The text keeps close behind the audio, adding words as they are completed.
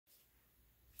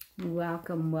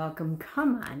Welcome, welcome.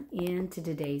 Come on into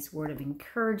today's word of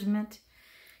encouragement.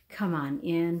 Come on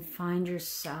in. Find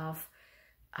yourself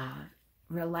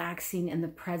relaxing in the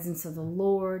presence of the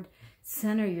Lord.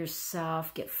 Center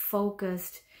yourself. Get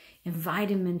focused. Invite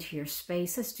Him into your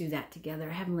space. Let's do that together.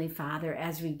 Heavenly Father,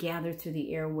 as we gather through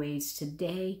the airways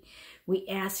today, we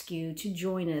ask you to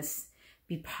join us,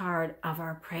 be part of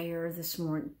our prayer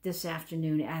this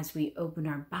afternoon as we open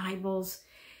our Bibles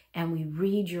and we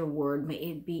read your word. May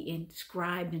it be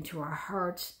inscribed into our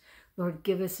hearts. Lord,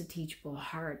 give us a teachable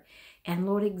heart. And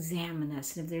Lord, examine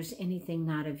us. And if there's anything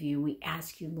not of you, we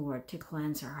ask you, Lord, to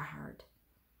cleanse our heart.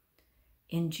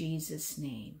 In Jesus'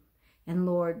 name. And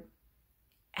Lord,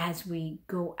 as we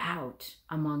go out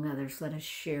among others, let us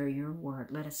share your word.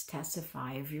 Let us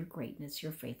testify of your greatness,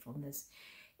 your faithfulness,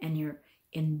 and your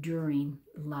enduring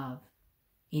love.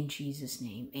 In Jesus'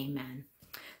 name, amen.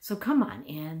 So come on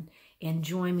in and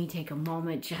join me. Take a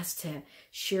moment just to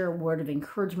share a word of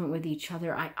encouragement with each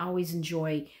other. I always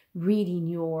enjoy reading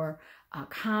your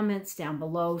comments down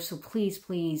below. So please,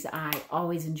 I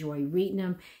always enjoy reading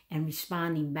them and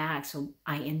responding back. So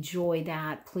I enjoy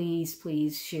that. Please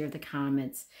share the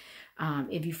comments.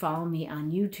 If you follow me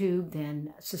on YouTube,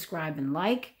 then subscribe and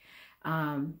like.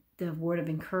 The word of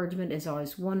encouragement is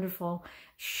always wonderful.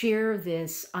 Share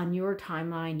this on your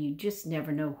timeline. You just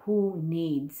never know who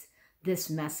needs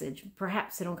this message.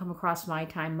 Perhaps they don't come across my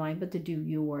timeline, but they do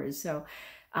yours. So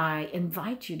I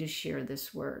invite you to share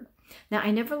this word. Now, I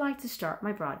never like to start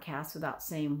my broadcast without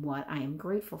saying what I am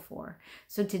grateful for.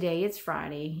 So today it's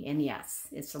Friday, and yes,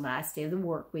 it's the last day of the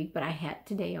work week, but I had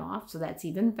today off, so that's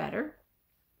even better.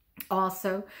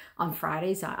 Also, on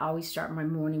Fridays, I always start my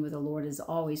morning with the Lord as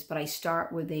always, but I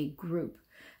start with a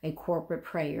corporate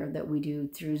prayer that we do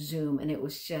through Zoom, and it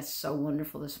was just so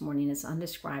wonderful this morning. It's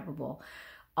indescribable.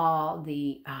 All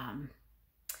the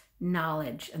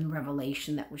knowledge and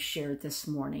revelation that was shared this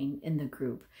morning in the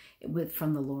group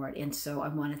from the Lord. And so I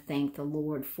want to thank the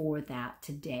Lord for that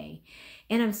today.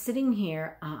 And I'm sitting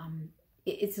here.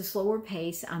 It's a slower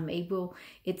pace.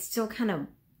 It's still kind of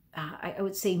I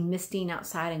would say misting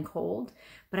outside and cold,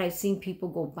 but I've seen people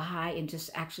go by and just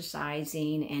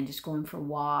exercising and just going for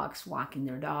walks, walking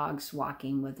their dogs,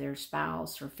 walking with their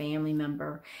spouse or family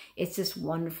member. It's just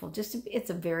wonderful. It's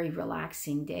a very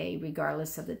relaxing day,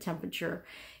 regardless of the temperature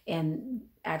and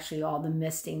actually all the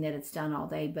misting that it's done all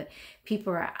day. But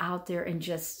people are out there and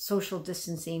just social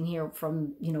distancing here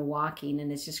from, walking.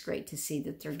 And it's just great to see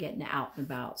that they're getting out and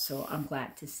about. So I'm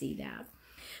glad to see that.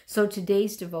 So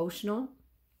today's devotional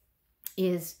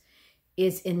is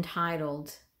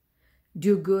entitled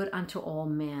Do Good Unto All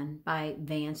Men by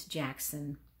Vance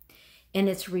Jackson. And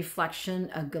it's a reflection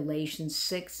of Galatians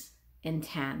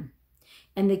 6:10.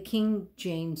 And the King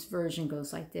James Version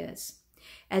goes like this: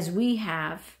 As we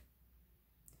have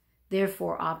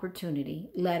therefore opportunity,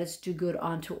 let us do good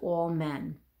unto all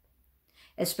men,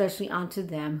 especially unto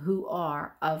them who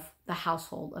are of the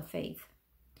household of faith.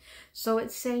 So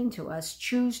it's saying to us,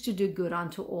 choose to do good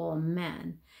unto all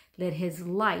men. Let his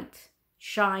light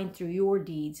shine through your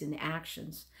deeds and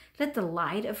actions. Let the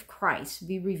light of Christ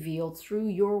be revealed through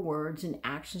your words and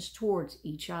actions towards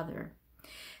each other.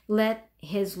 Let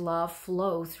his love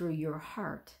flow through your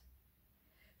heart.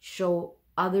 Show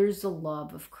others the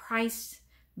love of Christ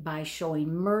by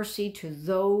showing mercy to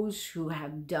those who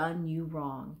have done you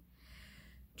wrong.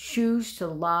 Choose to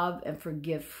love and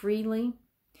forgive freely.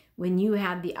 When you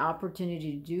have the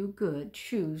opportunity to do good,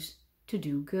 choose to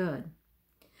do good.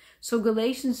 So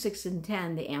Galatians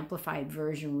 6:10, the Amplified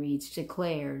Version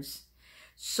declares,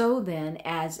 So then,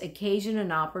 as occasion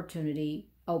and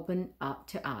opportunity open up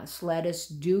to us, let us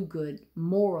do good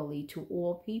morally to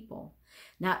all people,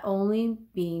 not only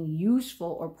being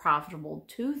useful or profitable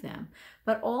to them,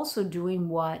 but also doing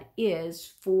what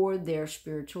is for their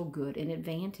spiritual good and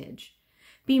advantage.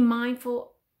 Be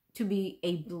mindful to be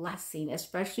a blessing,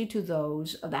 especially to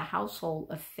those of the household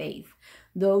of faith,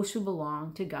 those who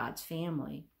belong to God's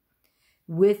family.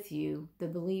 With you, the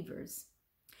believers.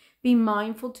 Be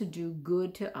mindful to do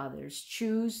good to others.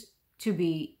 Choose to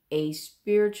be a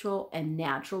spiritual and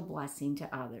natural blessing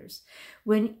to others.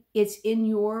 When it's in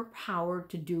your power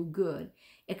to do good,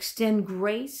 extend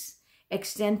grace,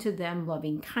 extend to them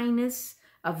loving kindness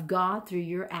of God through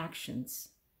your actions.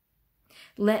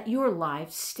 Let your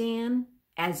life stand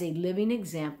as a living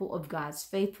example of God's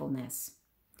faithfulness,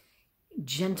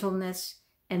 gentleness,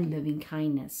 and loving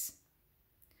kindness.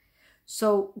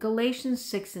 So Galatians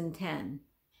 6:10,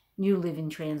 New Living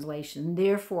Translation.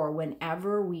 Therefore,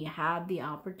 whenever we have the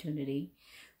opportunity,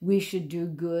 we should do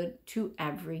good to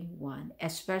everyone,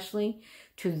 especially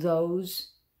to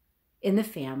those in the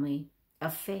family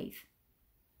of faith.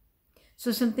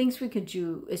 So some things we could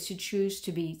do is to choose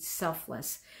to be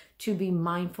selfless, to be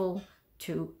mindful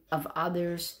of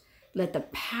others, let the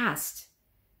past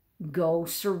go,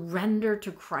 surrender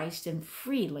to Christ, and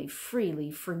freely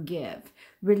forgive.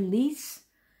 Release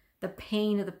the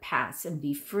pain of the past and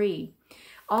be free.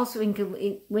 Also,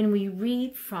 when we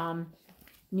read from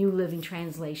New Living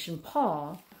Translation,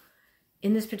 Paul,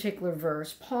 in this particular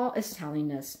verse, Paul is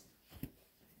telling us,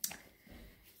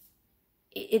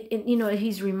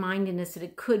 he's reminding us that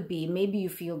it could be, maybe you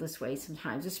feel this way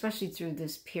sometimes, especially through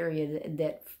this period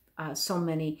that so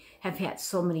many have had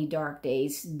so many dark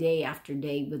days, day after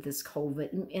day with this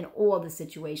COVID and all the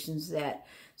situations that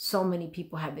so many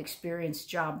people have experienced,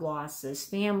 job losses,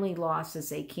 family losses,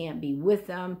 they can't be with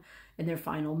them in their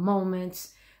final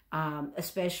moments.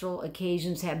 Special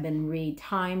occasions have been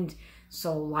retimed.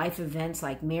 So life events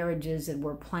like marriages that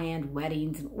were planned,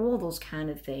 weddings, and all those kind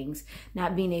of things,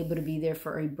 not being able to be there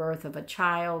for a birth of a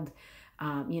child,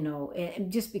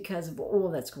 and just because of all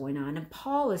that's going on. And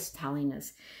Paul is telling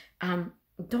us,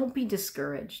 don't be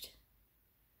discouraged.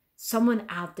 Someone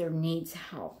out there needs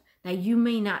help. Now, you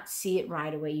may not see it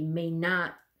right away. You may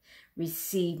not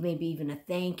receive maybe even a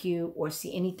thank you or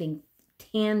see anything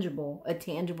tangible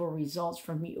results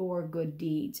from your good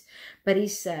deeds. But he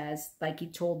says, like he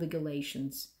told the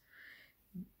Galatians,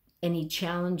 and he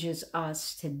challenges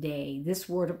us today, this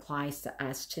word applies to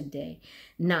us today,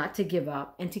 not to give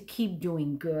up and to keep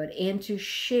doing good and to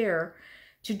share,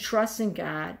 to trust in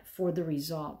God for the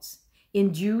results.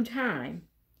 In due time,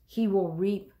 we will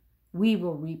reap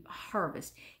a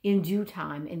harvest. In due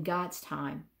time, in God's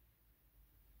time.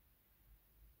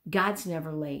 God's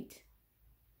never late.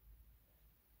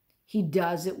 He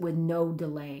does it with no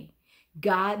delay.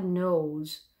 God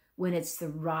knows when it's the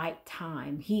right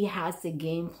time. He has the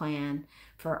game plan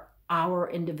for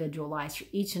our individual lives, for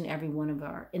each and every one of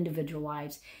our individual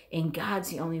lives. And God's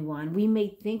the only one. We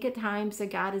may think at times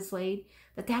that God is late,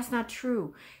 but that's not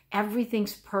true.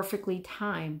 Everything's perfectly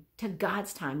timed to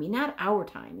God's timing, not our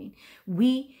timing.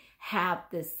 We have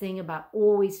this thing about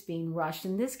always being rushed.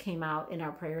 And this came out in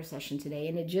our prayer session today,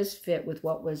 and it just fit with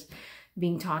what was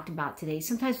being talked about today.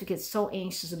 Sometimes we get so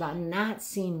anxious about not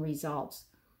seeing results.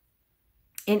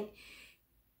 And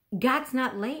God's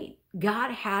not late. God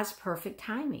has perfect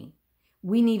timing.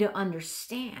 We need to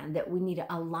understand that we need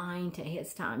to align to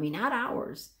his timing, not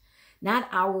ours, not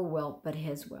our will, but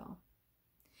his will.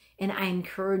 And I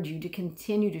encourage you to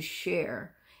continue to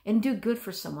share and do good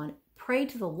for someone. Pray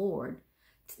to the Lord.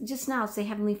 Just now, say,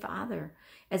 Heavenly Father,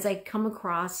 as I come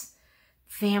across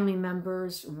family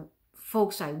members,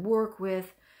 folks I work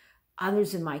with,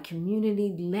 others in my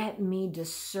community, let me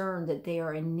discern that they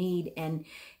are in need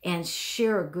and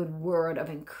share a good word of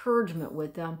encouragement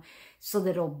with them so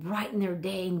that it'll brighten their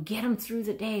day and get them through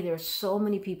the day. There are so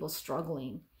many people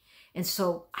struggling. And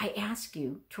so I ask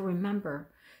you to remember,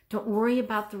 don't worry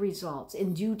about the results.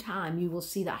 In due time, you will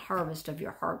see the harvest of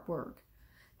your hard work.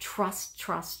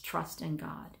 Trust in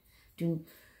God.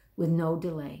 With no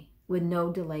delay. With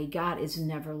no delay. God is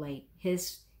never late.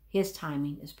 His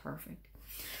timing is perfect.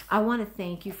 I want to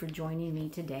thank you for joining me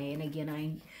today. And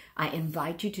again, I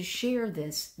invite you to share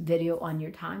this video on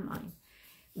your timeline.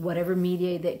 Whatever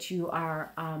media that you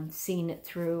are seeing it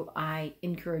through, I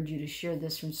encourage you to share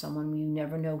this from someone. You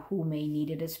never know who may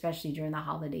need it, especially during the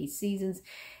holiday seasons,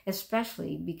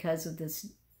 especially because of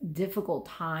this difficult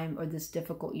time or this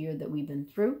difficult year that we've been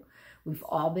through. We've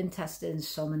all been tested in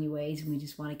so many ways, and we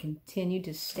just want to continue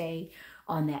to stay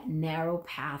on that narrow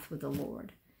path with the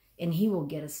Lord. And he will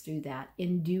get us through that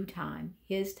in due time,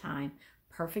 his time,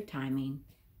 perfect timing,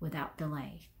 without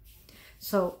delay.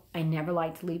 So I never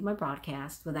like to leave my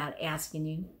broadcast without asking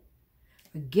you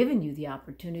or giving you the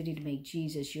opportunity to make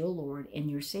Jesus your Lord and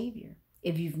your Savior.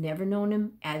 If you've never known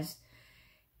him as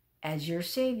your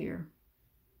Savior,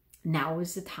 now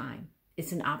is the time.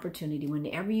 It's an opportunity.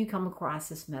 Whenever you come across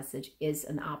this message, it's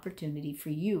an opportunity for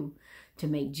you to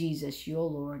make Jesus your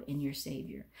Lord and your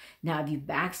Savior. Now, if you've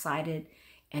backslided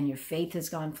and your faith has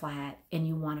gone flat and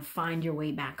you want to find your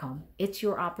way back home, it's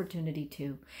your opportunity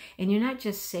too. And you're not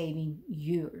just saving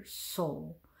your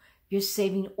soul. You're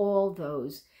saving all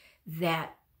those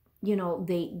that,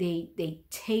 they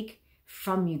take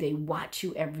from you. They watch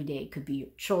you every day. It could be your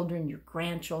children, your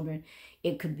grandchildren.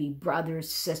 It could be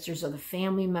brothers, sisters, other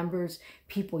family members,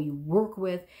 people you work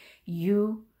with.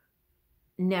 You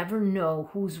never know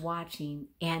who's watching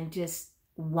and just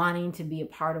wanting to be a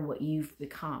part of what you've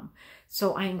become.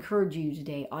 So I encourage you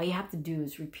today, all you have to do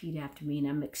is repeat after me, and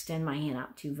I'm going to extend my hand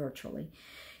out to you virtually.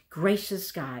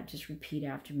 Gracious God, just repeat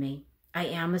after me. I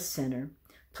am a sinner.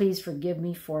 Please forgive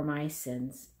me for my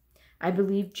sins. I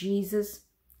believe Jesus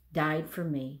died for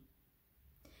me,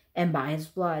 and by his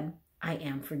blood I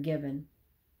am forgiven.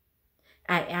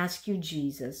 I ask you,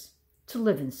 Jesus, to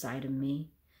live inside of me.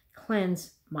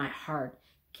 Cleanse my heart.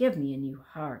 Give me a new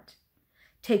heart.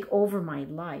 Take over my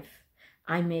life.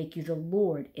 I make you the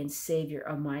Lord and Savior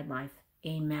of my life.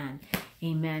 Amen.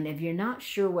 Amen. If you're not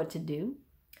sure what to do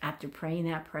after praying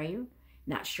that prayer,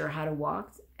 not sure how to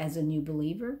walk as a new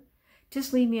believer,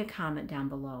 just leave me a comment down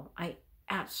below.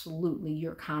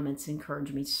 Your comments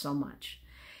encourage me so much.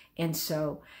 And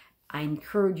so I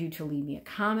encourage you to leave me a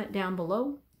comment down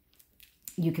below.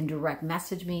 You can direct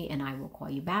message me and I will call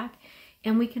you back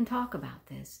and we can talk about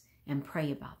this and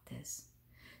pray about this.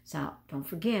 So don't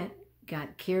forget, God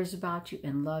cares about you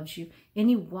and loves you and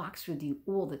he walks with you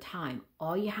all the time.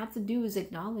 All you have to do is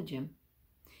acknowledge him.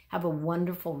 Have a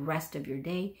wonderful rest of your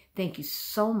day. Thank you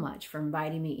so much for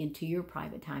inviting me into your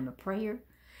private time of prayer.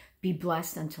 Be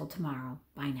blessed until tomorrow.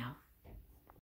 Bye now.